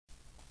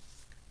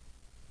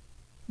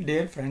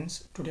Dear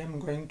friends, today I am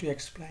going to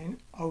explain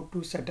how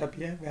to set up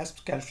a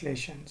VASP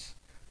calculations.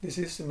 This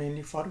is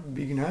mainly for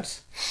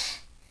beginners.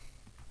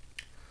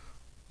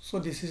 So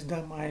this is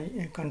my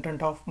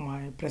content of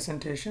my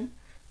presentation.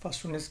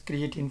 First one is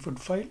create input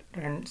file,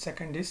 and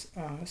second is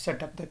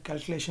set up the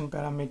calculation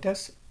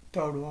parameters.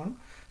 Third one,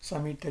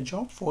 submit the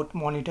job. Fourth,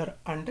 monitor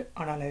and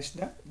analyze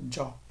the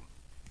job.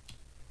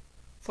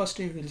 First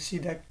you will see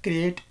the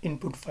create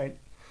input file.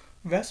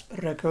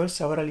 VASP requires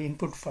several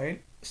input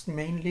files,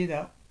 mainly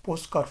the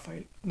postcard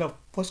file. The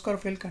postcard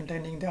file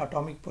containing the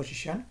atomic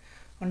position,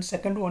 and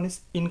second one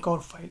is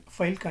incar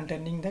file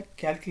containing the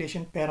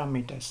calculation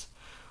parameters,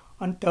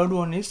 and third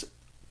one is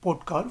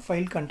portcard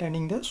file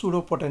containing the pseudo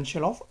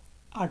potential of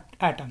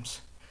atoms.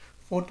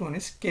 Fourth one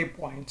is K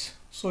points.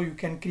 So you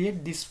can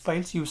create these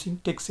files using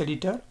text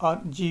editor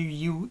or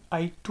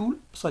GUI tool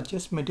such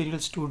as Material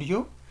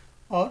Studio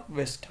or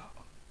Vista.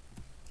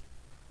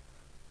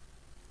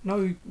 Now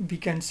we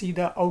can see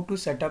how to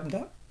set up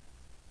the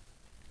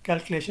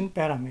calculation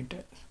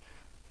parameters.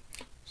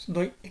 So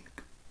the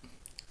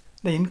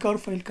incar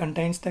file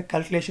contains the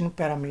calculation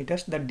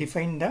parameters that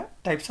define the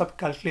types of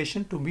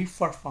calculation to be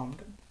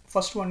performed.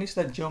 First one is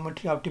the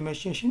geometry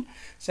optimization.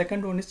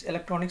 Second one is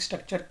electronic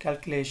structure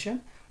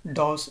calculation,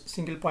 DOS,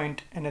 single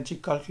point energy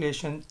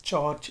calculation,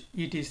 charge,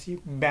 etc,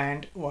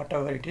 band,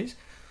 whatever it is.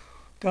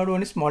 Third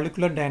one is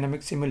molecular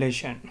dynamic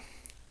simulation.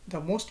 The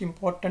most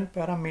important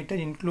parameter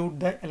include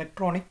the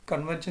electronic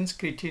convergence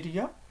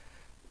criteria,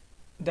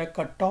 the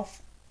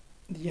cutoff,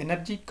 the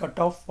energy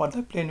cutoff for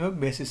the plane wave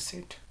basis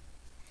set,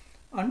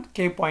 and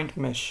K-point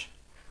mesh.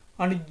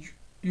 And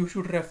you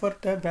should refer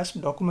the VASP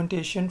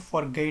documentation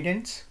for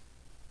guidance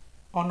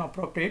on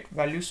appropriate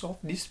values of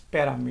these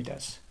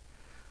parameters.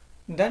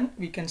 Then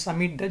we can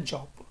submit the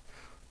job.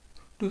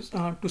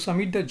 To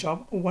submit the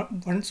job,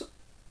 once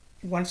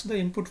the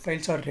input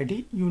files are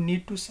ready, you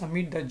need to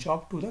submit the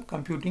job to the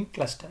computing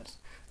clusters.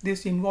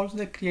 This involves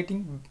the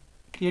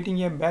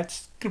creating a batch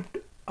script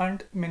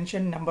and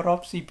mention number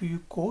of CPU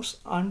cores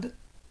and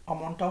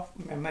amount of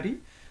memory,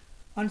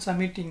 and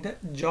submitting the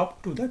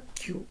job to the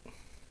queue.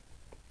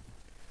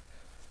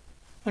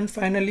 And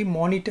finally,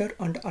 monitor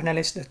and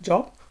analyze the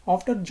job.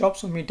 After job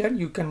submitted,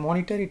 you can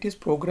monitor its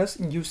progress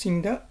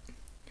using the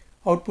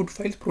output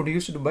files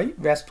produced by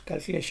VASP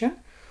calculation.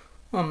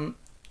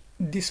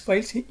 These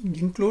files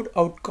include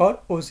outcar,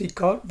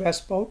 OCcar,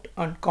 VASPout,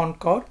 and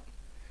concar,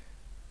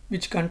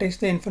 which contains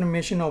the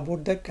information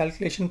about the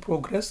calculation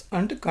progress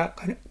and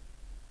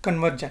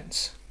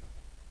convergence.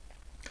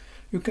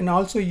 You can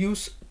also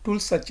use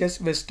tools such as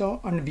Vista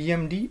and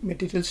VMD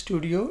Material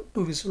Studio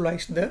to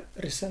visualize the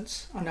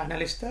results and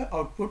analyze the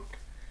output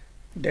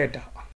data.